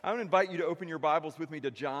I want to invite you to open your Bibles with me to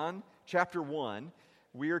John chapter 1.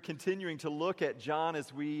 We are continuing to look at John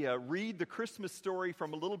as we read the Christmas story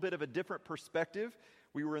from a little bit of a different perspective.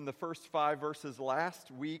 We were in the first 5 verses last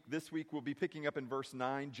week. This week we'll be picking up in verse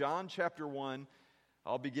 9. John chapter 1,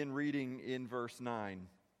 I'll begin reading in verse 9.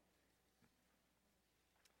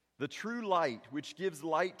 The true light, which gives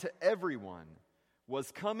light to everyone,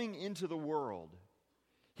 was coming into the world.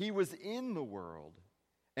 He was in the world,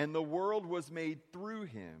 and the world was made through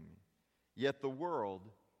him, yet the world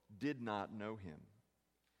did not know him.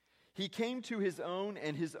 He came to his own,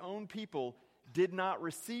 and his own people did not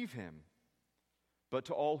receive him. But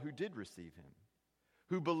to all who did receive him,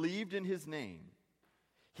 who believed in his name,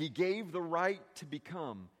 he gave the right to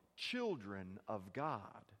become children of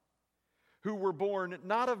God, who were born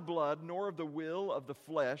not of blood, nor of the will of the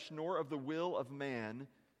flesh, nor of the will of man,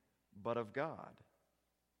 but of God.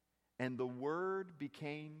 And the Word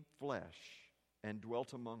became flesh and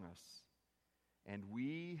dwelt among us, and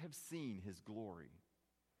we have seen his glory.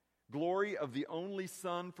 Glory of the only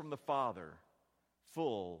Son from the Father,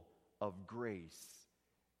 full of grace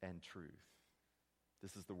and truth.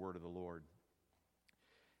 This is the word of the Lord.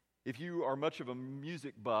 If you are much of a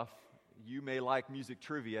music buff, you may like music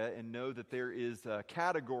trivia and know that there is a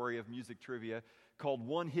category of music trivia called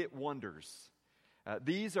one-hit wonders.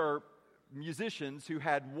 These are musicians who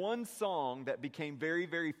had one song that became very,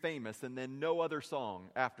 very famous and then no other song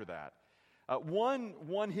after that.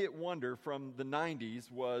 One-hit wonder from the 90s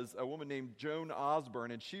was a woman named Joan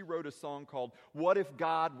Osborne, and she wrote a song called "What If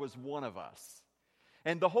God Was One of Us?"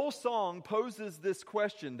 And the whole song poses this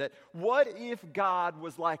question that what if God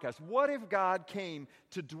was like us? What if God came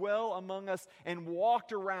to dwell among us and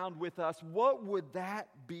walked around with us? What would that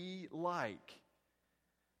be like?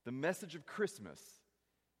 The message of Christmas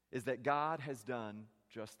is that God has done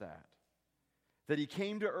just that. That he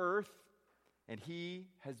came to earth and he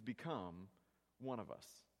has become one of us.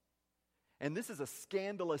 And this is a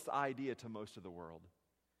scandalous idea to most of the world.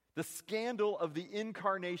 The scandal of the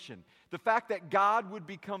incarnation, the fact that God would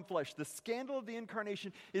become flesh, the scandal of the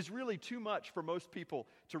incarnation is really too much for most people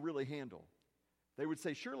to really handle. They would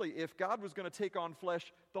say, surely if God was going to take on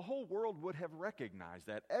flesh, the whole world would have recognized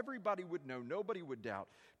that. Everybody would know, nobody would doubt.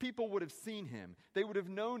 People would have seen him. They would have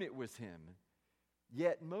known it was him.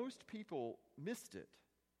 Yet most people missed it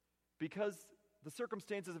because the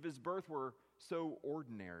circumstances of his birth were so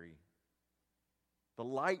ordinary. The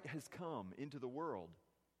light has come into the world,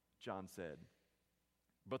 John said,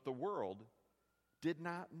 but the world did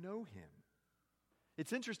not know him.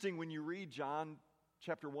 It's interesting when you read John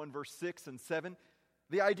chapter 1, verse 6 and 7,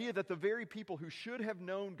 the idea that the very people who should have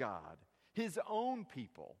known God, his own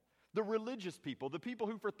people, the religious people, the people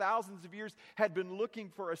who for thousands of years had been looking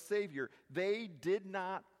for a Savior, they did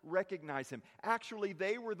not recognize him. Actually,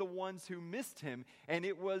 they were the ones who missed him, and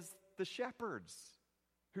it was the shepherds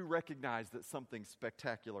who recognized that something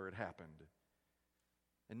spectacular had happened.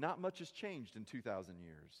 And not much has changed in 2,000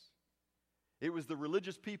 years. It was the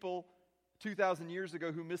religious people 2,000 years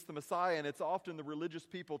ago who missed the Messiah, and it's often the religious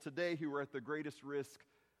people today who are at the greatest risk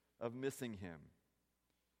of missing him.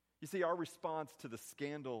 You see, our response to the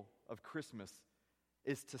scandal of Christmas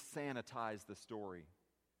is to sanitize the story.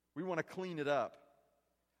 We want to clean it up.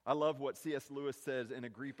 I love what C.S. Lewis says in A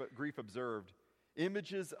Grief Observed.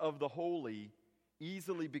 Images of the holy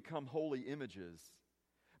easily become holy images.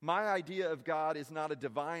 My idea of God is not a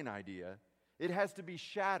divine idea. It has to be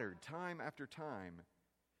shattered time after time.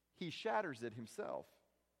 He shatters it himself.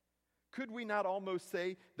 Could we not almost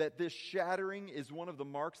say that this shattering is one of the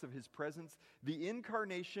marks of his presence? The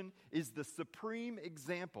incarnation is the supreme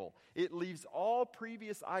example. It leaves all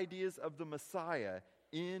previous ideas of the Messiah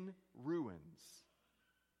in ruins.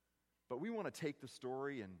 But we want to take the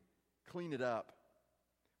story and clean it up.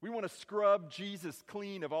 We want to scrub Jesus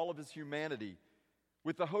clean of all of his humanity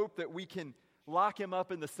with the hope that we can lock him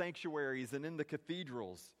up in the sanctuaries and in the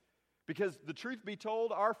cathedrals. Because the truth be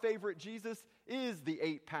told, our favorite Jesus is the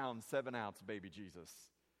 8-pound, 7-ounce baby Jesus.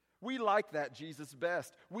 We like that Jesus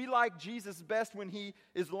best. We like Jesus best when he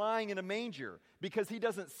is lying in a manger because he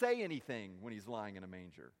doesn't say anything when he's lying in a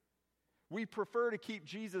manger. We prefer to keep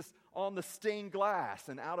Jesus on the stained glass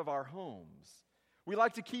and out of our homes. We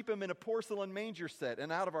like to keep him in a porcelain manger set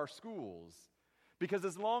and out of our schools. Because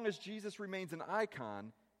as long as Jesus remains an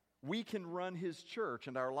icon, we can run his church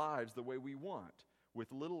and our lives the way we want,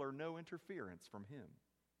 with little or no interference from him.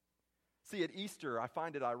 See, at Easter, I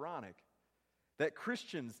find it ironic that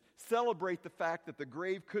Christians celebrate the fact that the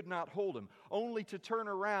grave could not hold him, only to turn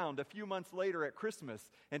around a few months later at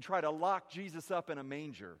Christmas and try to lock Jesus up in a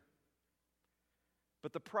manger.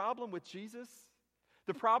 But the problem with Jesus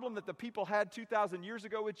The problem that the people had 2,000 years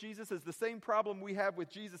ago with Jesus is the same problem we have with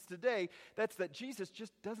Jesus today. That's that Jesus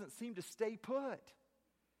just doesn't seem to stay put.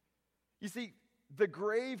 You see, the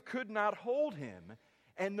grave could not hold him,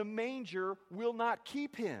 and the manger will not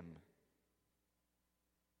keep him.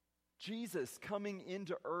 Jesus coming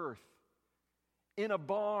into earth in a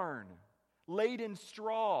barn, laid in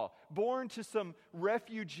straw, born to some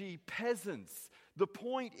refugee peasants. The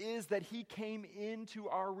point is that he came into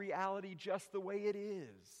our reality just the way it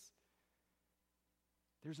is.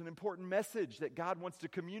 There's an important message that God wants to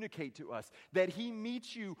communicate to us, that he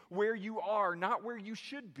meets you where you are, not where you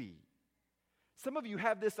should be. Some of you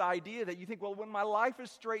have this idea that you think, well, when my life is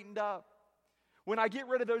straightened up, when I get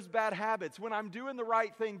rid of those bad habits, when I'm doing the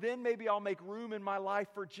right thing, then maybe I'll make room in my life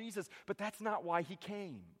for Jesus. But that's not why he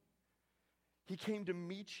came. He came to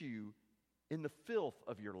meet you in the filth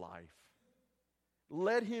of your life.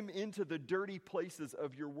 Let him into the dirty places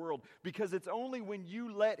of your world, because it's only when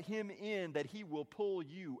you let him in that he will pull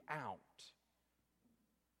you out.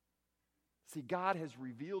 See, God has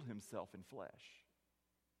revealed himself in flesh.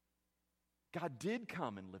 God did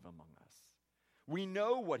come and live among us. We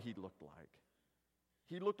know what he looked like.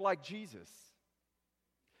 He looked like Jesus.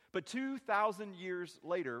 But 2,000 years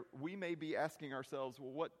later, we may be asking ourselves,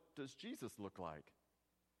 well, what does Jesus look like?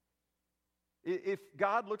 If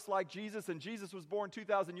God looks like Jesus and Jesus was born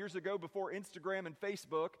 2,000 years ago before Instagram and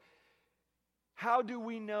Facebook, how do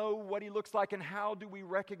we know what he looks like, and how do we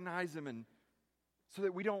recognize him and so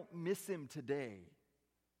that we don't miss him today?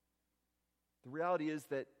 The reality is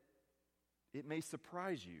that it may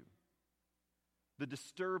surprise you, the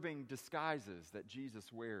disturbing disguises that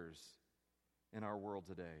Jesus wears in our world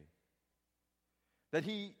today. That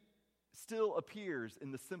he still appears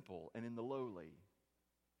in the simple and in the lowly.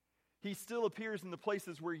 He still appears in the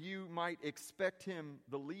places where you might expect him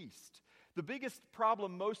the least. The biggest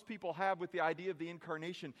problem most people have with the idea of the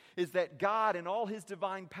incarnation is that God in all his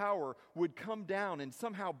divine power would come down and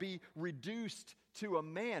somehow be reduced to a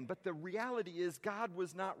man. But the reality is God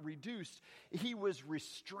was not reduced. He was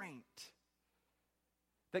restrained.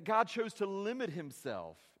 That God chose to limit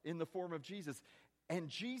himself in the form of Jesus. And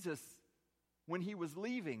Jesus, when he was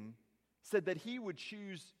leaving, said that he would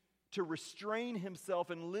choose to restrain himself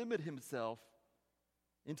and limit himself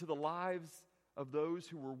into the lives of those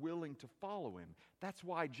who were willing to follow him. That's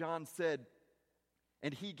why John said,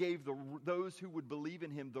 and he gave those who would believe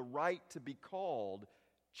in him the right to be called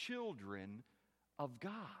children of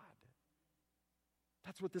God.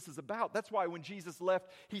 That's what this is about. That's why when Jesus left,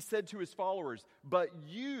 he said to his followers, but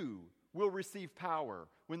you will receive power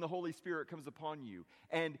when the Holy Spirit comes upon you,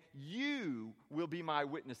 and you will be my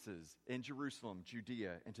witnesses in Jerusalem,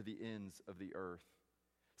 Judea, and to the ends of the earth.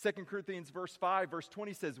 2 Corinthians verse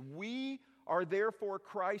 20 says, we are therefore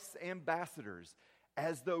Christ's ambassadors,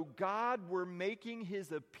 as though God were making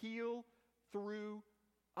his appeal through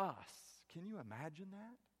us. Can you imagine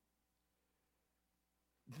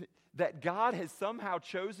that? That God has somehow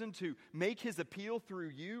chosen to make his appeal through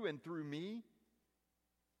you and through me?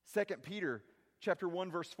 2 Peter chapter 1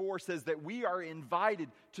 verse 4 says that we are invited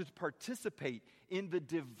to participate in the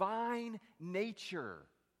divine nature.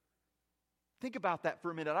 Think about that for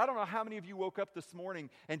a minute. I don't know how many of you woke up this morning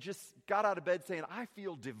and just got out of bed saying, I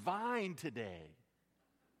feel divine today.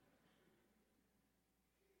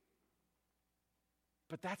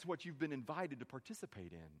 But that's what you've been invited to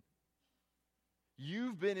participate in.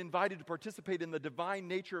 You've been invited to participate in the divine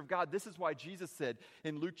nature of God. This is why Jesus said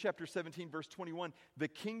in Luke chapter 17, verse 21, the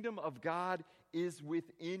kingdom of God is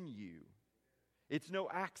within you. It's no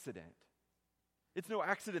accident. It's no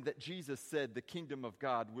accident that Jesus said the kingdom of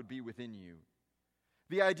God would be within you.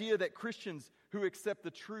 The idea that Christians who accept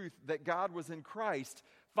the truth that God was in Christ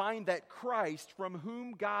find that Christ, from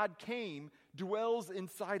whom God came, dwells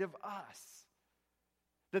inside of us.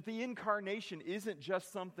 That the incarnation isn't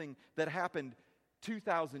just something that happened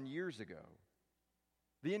 2,000 years ago.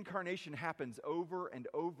 The incarnation happens over and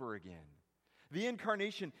over again. The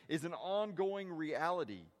incarnation is an ongoing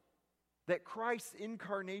reality. That Christ's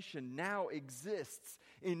incarnation now exists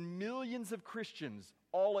in millions of Christians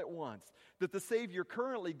all at once. That the Savior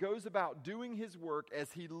currently goes about doing his work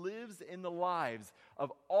as he lives in the lives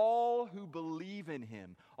of all who believe in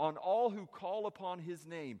him, on all who call upon his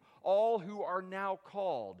name, all who are now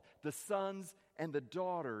called the sons and the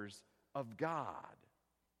daughters of God.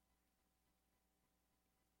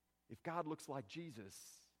 If God looks like Jesus,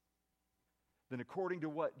 then according to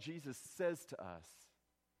what Jesus says to us,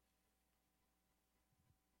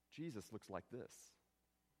 Jesus looks like this.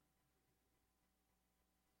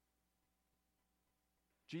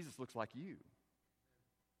 Jesus looks like you.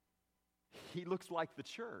 He looks like the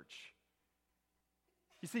church.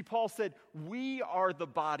 You see, Paul said, we are the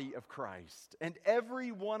body of Christ, and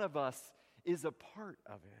every one of us is a part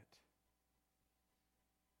of it.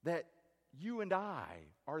 That you and I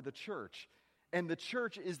are the church, and the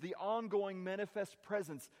church is the ongoing manifest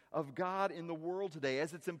presence of God in the world today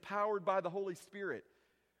as it's empowered by the Holy Spirit.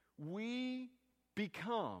 We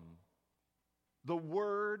become the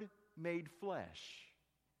Word made flesh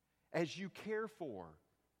as you care for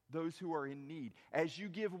those who are in need, as you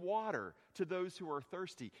give water to those who are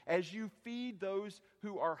thirsty, as you feed those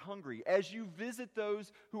who are hungry, as you visit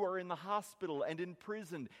those who are in the hospital and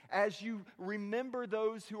imprisoned, as you remember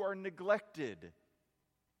those who are neglected.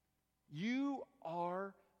 You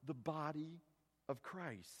are the body of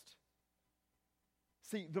Christ.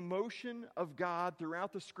 See, the motion of God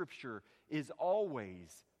throughout the Scripture is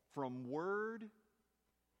always from word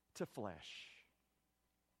to flesh,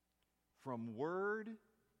 from word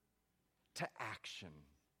to action,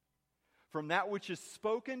 from that which is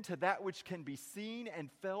spoken to that which can be seen and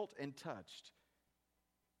felt and touched.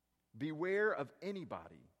 Beware of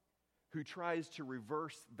anybody who tries to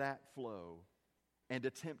reverse that flow and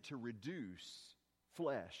attempt to reduce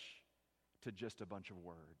flesh to just a bunch of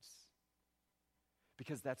words.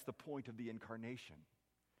 Because that's the point of the incarnation.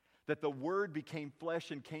 That the Word became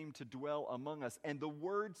flesh and came to dwell among us. And the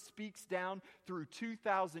Word speaks down through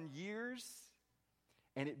 2,000 years,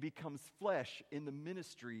 and it becomes flesh in the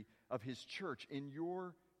ministry of His church, in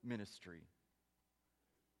your ministry.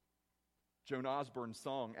 Joan Osborne's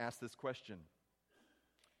song asks this question: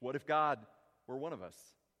 what if God were one of us?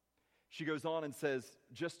 She goes on and says,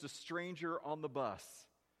 just a stranger on the bus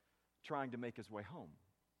trying to make his way home.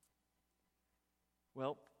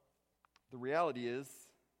 Well, the reality is,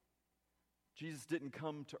 Jesus didn't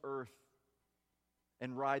come to earth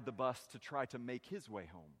and ride the bus to try to make his way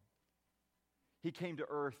home. He came to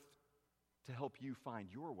earth to help you find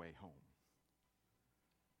your way home.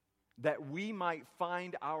 That we might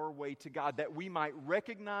find our way to God, that we might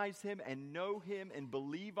recognize Him and know Him and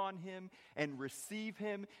believe on Him and receive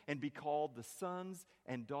Him and be called the sons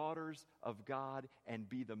and daughters of God and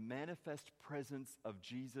be the manifest presence of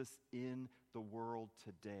Jesus in the world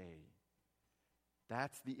today.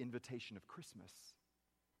 That's the invitation of Christmas.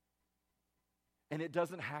 And it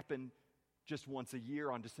doesn't happen just once a year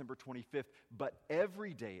on December 25th, but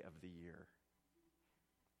every day of the year.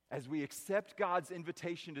 As we accept God's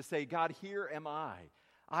invitation to say, God, here am I.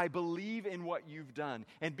 I believe in what you've done.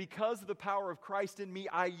 And because of the power of Christ in me,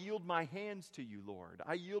 I yield my hands to you, Lord.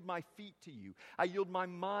 I yield my feet to you. I yield my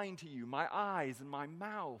mind to you, my eyes and my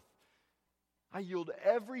mouth. I yield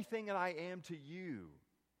everything that I am to you,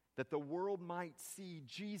 that the world might see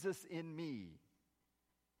Jesus in me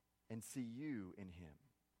and see you in Him.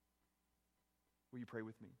 Will you pray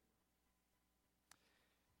with me?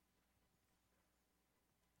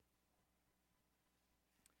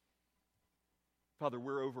 Father,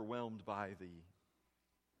 we're overwhelmed by the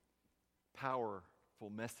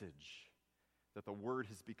powerful message that the Word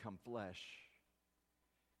has become flesh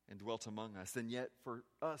and dwelt among us. And yet, for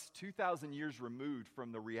us, 2,000 years removed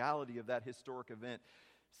from the reality of that historic event,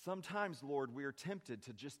 sometimes, Lord, we are tempted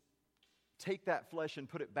to just take that flesh and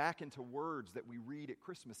put it back into words that we read at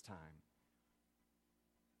Christmas time.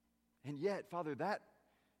 And yet, Father, that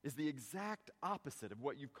is the exact opposite of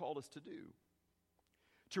what you've called us to do.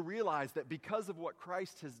 To realize that because of what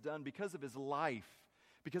Christ has done, because of His life,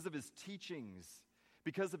 because of His teachings,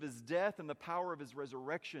 because of His death and the power of His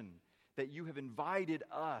resurrection, that you have invited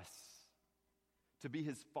us to be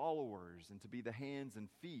His followers and to be the hands and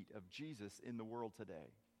feet of Jesus in the world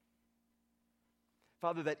today.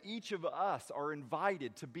 Father, that each of us are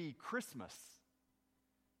invited to be Christmas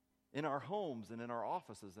in our homes and in our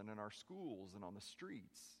offices and in our schools and on the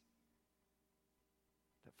streets.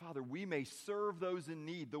 That, Father, we may serve those in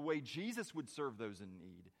need the way Jesus would serve those in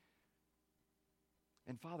need.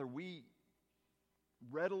 And, Father, we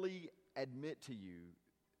readily admit to you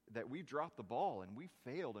that we dropped the ball and we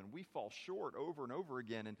failed and we fall short over and over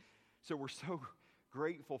again. And so we're so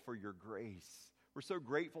grateful for your grace. We're so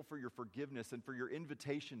grateful for your forgiveness and for your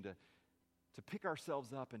invitation to pick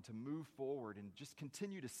ourselves up and to move forward and just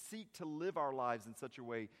continue to seek to live our lives in such a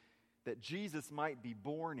way that Jesus might be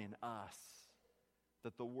born in us,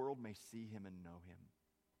 that the world may see Him and know Him.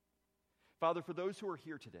 Father, for those who are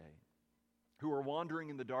here today, who are wandering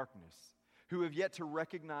in the darkness, who have yet to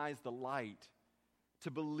recognize the light,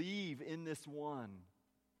 to believe in this one,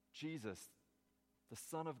 Jesus, the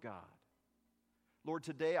Son of God, Lord,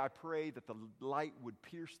 today I pray that the light would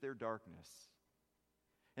pierce their darkness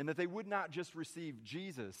and that they would not just receive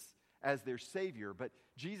Jesus as their Savior, but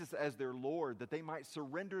Jesus as their Lord, that they might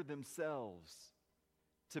surrender themselves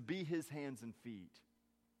to be His hands and feet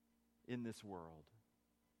in this world.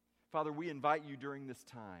 Father, we invite you during this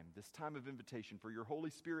time of invitation, for your Holy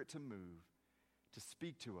Spirit to move, to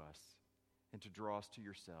speak to us, and to draw us to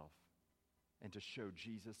yourself, and to show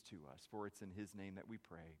Jesus to us. For it's in his name that we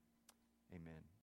pray. Amen.